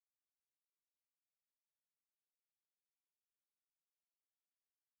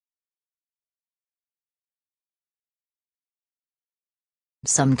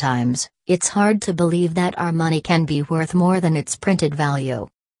Sometimes, it's hard to believe that our money can be worth more than its printed value.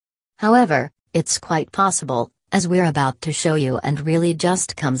 However, it's quite possible, as we're about to show you, and really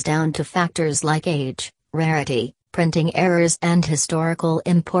just comes down to factors like age, rarity, printing errors, and historical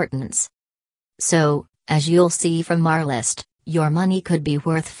importance. So, as you'll see from our list, your money could be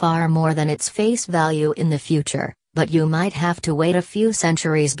worth far more than its face value in the future, but you might have to wait a few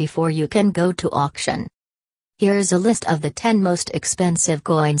centuries before you can go to auction. Here's a list of the 10 most expensive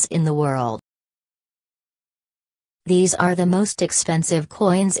coins in the world. These are the most expensive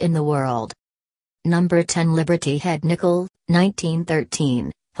coins in the world. Number 10, Liberty Head Nickel,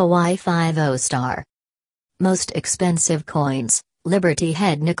 1913, Hawaii 50 star. Most expensive coins, Liberty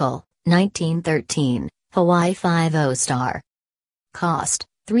Head Nickel, 1913, Hawaii 50 star. Cost,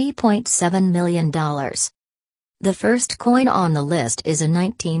 $3.7 million. The first coin on the list is a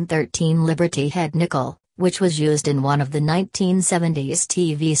 1913 Liberty Head Nickel, which was used in one of the 1970s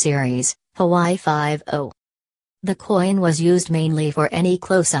TV series, Hawaii 50. The coin was used mainly for any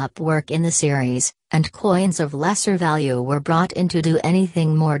close-up work in the series, and coins of lesser value were brought in to do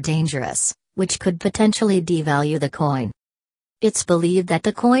anything more dangerous, which could potentially devalue the coin. It's believed that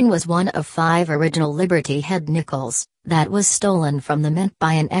the coin was one of 5 original Liberty Head nickels that was stolen from the mint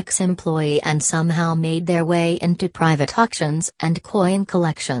by an ex-employee and somehow made their way into private auctions and coin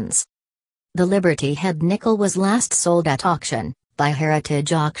collections. The Liberty Head nickel was last sold at auction by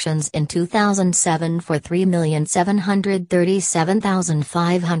Heritage Auctions in 2007 for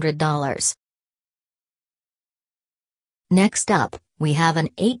 $3,737,500. Next up, we have an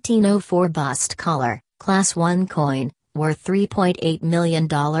 1804 bust color, Class 1 coin, worth $3.8 million.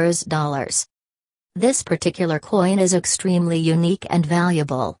 This particular coin is extremely unique and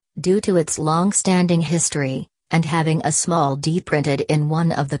valuable, due to its long-standing history, and having a small D printed in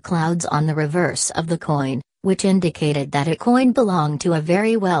one of the clouds on the reverse of the coin, which indicated that a coin belonged to a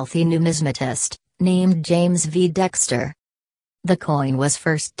very wealthy numismatist, named James V. Dexter. The coin was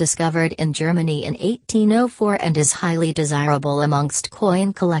first discovered in Germany in 1804 and is highly desirable amongst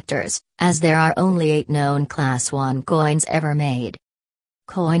coin collectors, as there are only 8 known Class 1 coins ever made.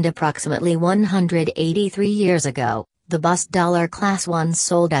 Coined approximately 183 years ago, the bust dollar Class 1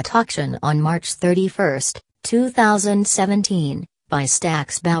 sold at auction on March 31, 2017, by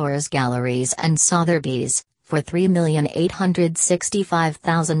Stack's Bowers Galleries and Sotheby's, for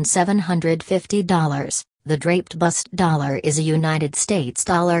 $3,865,750. The draped bust dollar is a United States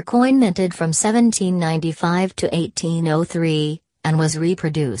dollar coin minted from 1795 to 1803, and was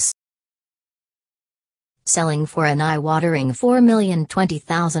reproduced. Selling for an eye-watering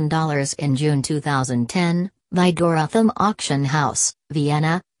 $4,020,000 in June 2010, by Dorothea Auction House,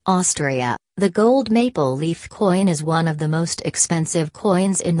 Vienna, Austria, the gold maple leaf coin is one of the most expensive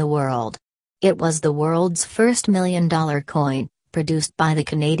coins in the world. It was the world's first $1 million coin, produced by the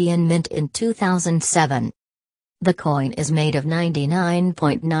Canadian Mint in 2007. The coin is made of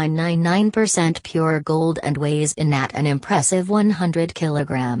 99.999% pure gold and weighs in at an impressive 100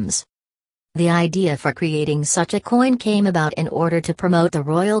 kilograms. The idea for creating such a coin came about in order to promote the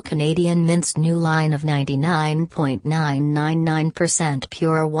Royal Canadian Mint's new line of 99.999%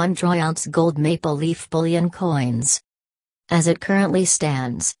 pure 1 troy-ounce gold maple leaf bullion coins. As it currently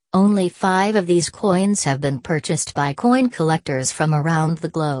stands, only 5 of these coins have been purchased by coin collectors from around the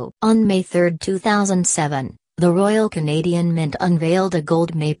globe. On May 3, 2007, the Royal Canadian Mint unveiled a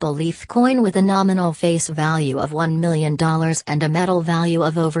gold maple leaf coin with a nominal face value of $1 million and a metal value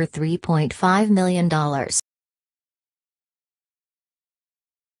of over $3.5 million.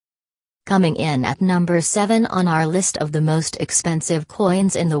 Coming in at number 7 on our list of the most expensive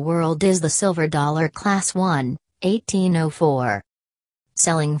coins in the world is the silver dollar Class 1, 1804.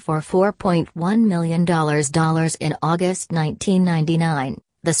 Selling for $4.1 million in August 1999,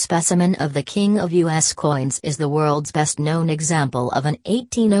 the specimen of the king of U.S. coins is the world's best-known example of an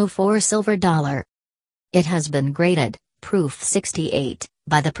 1804 silver dollar. It has been graded, Proof 68,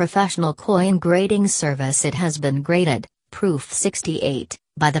 by the Professional Coin Grading Service. It has been graded, Proof 68,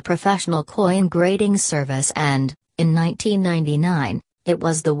 by the Professional Coin Grading Service and, in 1999, it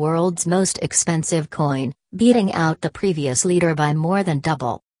was the world's most expensive coin, beating out the previous leader by more than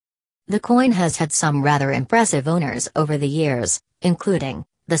double. The coin has had some rather impressive owners over the years, including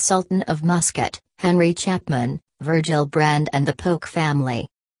the Sultan of Muscat, Henry Chapman, Virgil Brand and the Polk family.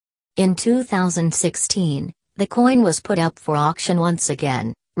 In 2016, the coin was put up for auction once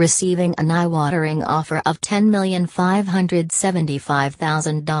again, receiving an eye-watering offer of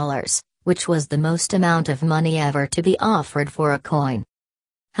 $10,575,000, which was the most amount of money ever to be offered for a coin.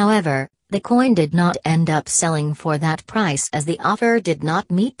 However, the coin did not end up selling for that price as the offer did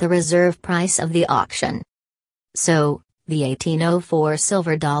not meet the reserve price of the auction. So, The 1804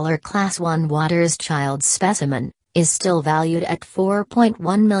 silver dollar Class 1 Waters Childs specimen is still valued at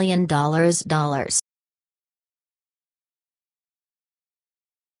 $4.1 million.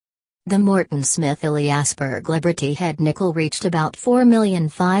 The Morton Smith Iliasberg Liberty Head nickel reached about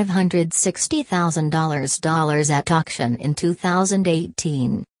 $4,560,000 at auction in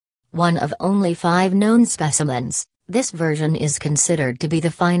 2018. One of only 5 known specimens, this version is considered to be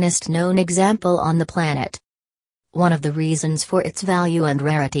the finest known example on the planet. One of the reasons for its value and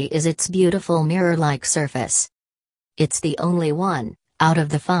rarity is its beautiful mirror-like surface. It's the only one, out of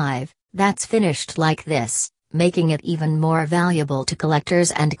the 5, that's finished like this, making it even more valuable to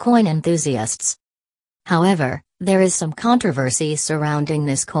collectors and coin enthusiasts. However, there is some controversy surrounding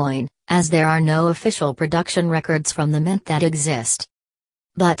this coin, as there are no official production records from the mint that exist.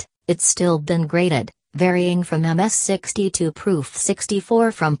 But, it's still been graded, varying from MS60 to Proof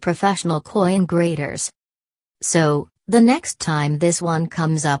 64 from professional coin graders. So, the next time this one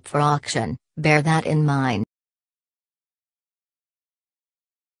comes up for auction, bear that in mind.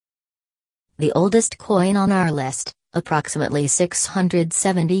 The oldest coin on our list, approximately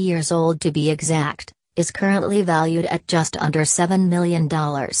 670 years old to be exact, is currently valued at just under $7 million.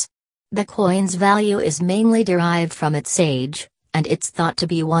 The coin's value is mainly derived from its age, and it's thought to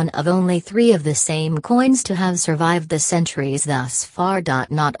be one of only 3 of the same coins to have survived the centuries thus far.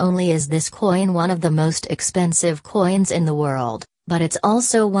 Not only is this coin one of the most expensive coins in the world, but it's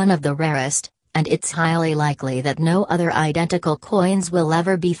also one of the rarest, and it's highly likely that no other identical coins will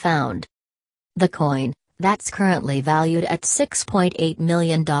ever be found. The coin, that's currently valued at $6.8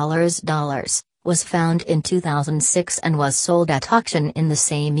 million, was found in 2006 and was sold at auction in the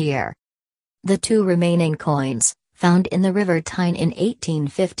same year. The 2 remaining coins, found in the River Tyne in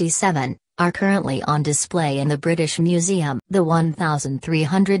 1857, are currently on display in the British Museum. The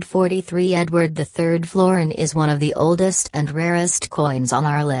 1343 Edward III florin is one of the oldest and rarest coins on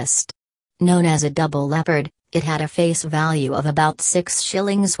our list. Known as a double leopard, it had a face value of about 6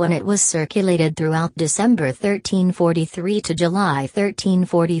 shillings when it was circulated throughout December 1343 to July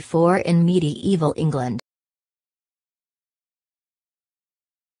 1344 in medieval England.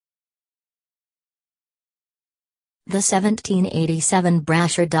 The 1787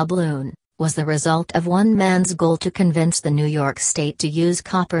 Brasher doubloon was the result of one man's goal to convince the New York state to use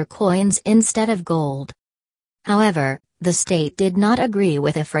copper coins instead of gold. However, the state did not agree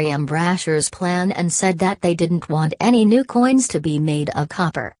with Ephraim Brasher's plan and said that they didn't want any new coins to be made of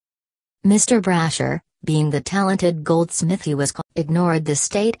copper. Mr. Brasher, being the talented goldsmith he was, ignored the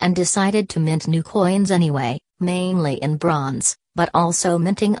state and decided to mint new coins anyway, mainly in bronze, but also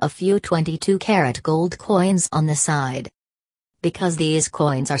minting a few 22-karat gold coins on the side. Because these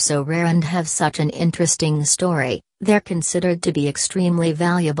coins are so rare and have such an interesting story, they're considered to be extremely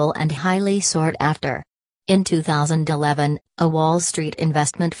valuable and highly sought after. In 2011, a Wall Street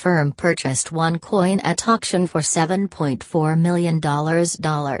investment firm purchased one coin at auction for $7.4 million. In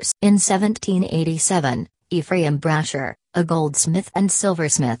 1787, Ephraim Brasher, a goldsmith and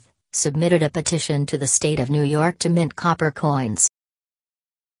silversmith, submitted a petition to the state of New York to mint copper coins.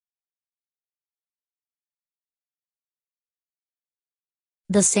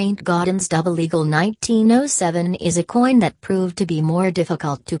 The St. Gaudens Double Eagle 1907 is a coin that proved to be more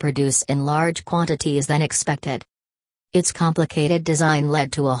difficult to produce in large quantities than expected. Its complicated design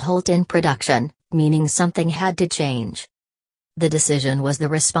led to a halt in production, meaning something had to change. The decision was the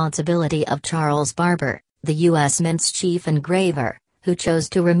responsibility of Charles Barber, the U.S. Mint's chief engraver, who chose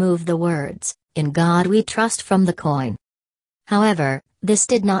to remove the words, "In God We Trust" from the coin. However, this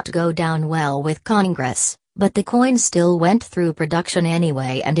did not go down well with Congress, but the coin still went through production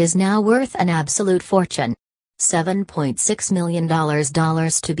anyway and is now worth an absolute fortune. $7.6 million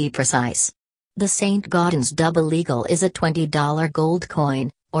to be precise. The St. Gaudens Double Eagle is a $20 gold coin,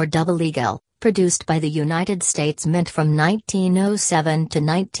 or double eagle, produced by the United States Mint from 1907 to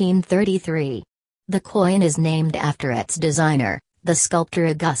 1933. The coin is named after its designer, the sculptor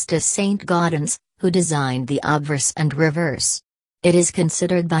Augustus St. Gaudens, who designed the obverse and reverse. It is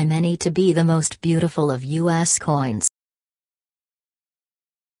considered by many to be the most beautiful of U.S. coins.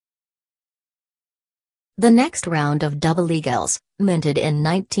 The next round of double eagles, minted in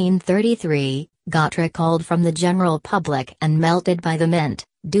 1933, got recalled from the general public and melted by the mint,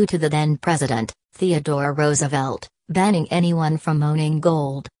 due to the then president, Theodore Roosevelt, banning anyone from owning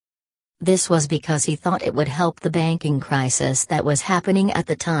gold. This was because he thought it would help the banking crisis that was happening at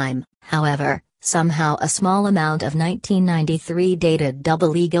the time. However, somehow a small amount of 1993 dated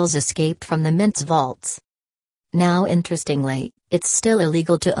double eagles escaped from the mint's vaults. Now interestingly, it's still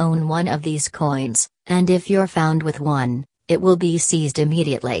illegal to own one of these coins, and if you're found with one, it will be seized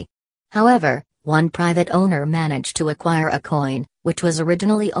immediately. However, one private owner managed to acquire a coin, which was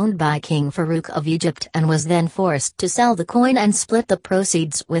originally owned by King Farouk of Egypt and was then forced to sell the coin and split the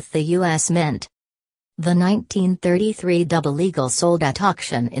proceeds with the U.S. Mint. The 1933 double eagle sold at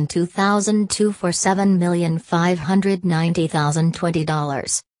auction in 2002 for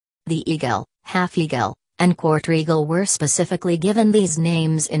 $7,590,020. The eagle, half eagle, and quarter eagle were specifically given these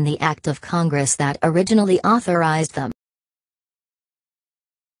names in the Act of Congress that originally authorized them.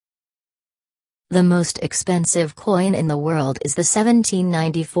 The most expensive coin in the world is the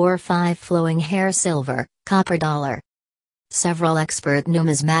 1794 5-flowing hair silver, copper dollar. Several expert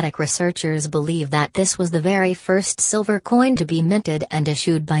numismatic researchers believe that this was the very first silver coin to be minted and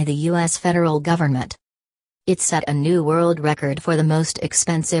issued by the U.S. federal government. It set a new world record for the most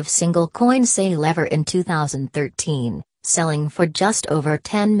expensive single coin sale ever in 2013, selling for just over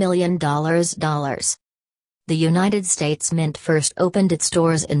 $10 million. The United States Mint first opened its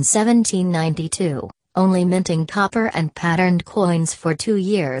doors in 1792, only minting copper and patterned coins for 2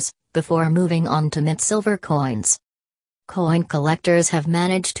 years, before moving on to mint silver coins. Coin collectors have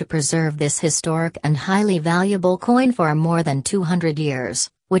managed to preserve this historic and highly valuable coin for more than 200 years,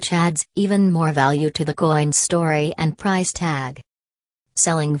 which adds even more value to the coin's story and price tag.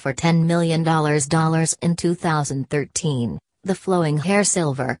 Selling for $10 million in 2013, the flowing hair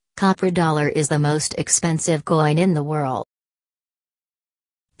silver, copper dollar is the most expensive coin in the world.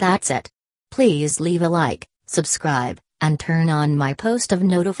 That's it. Please leave a like, subscribe, and turn on my post of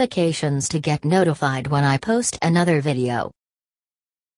notifications to get notified when I post another video.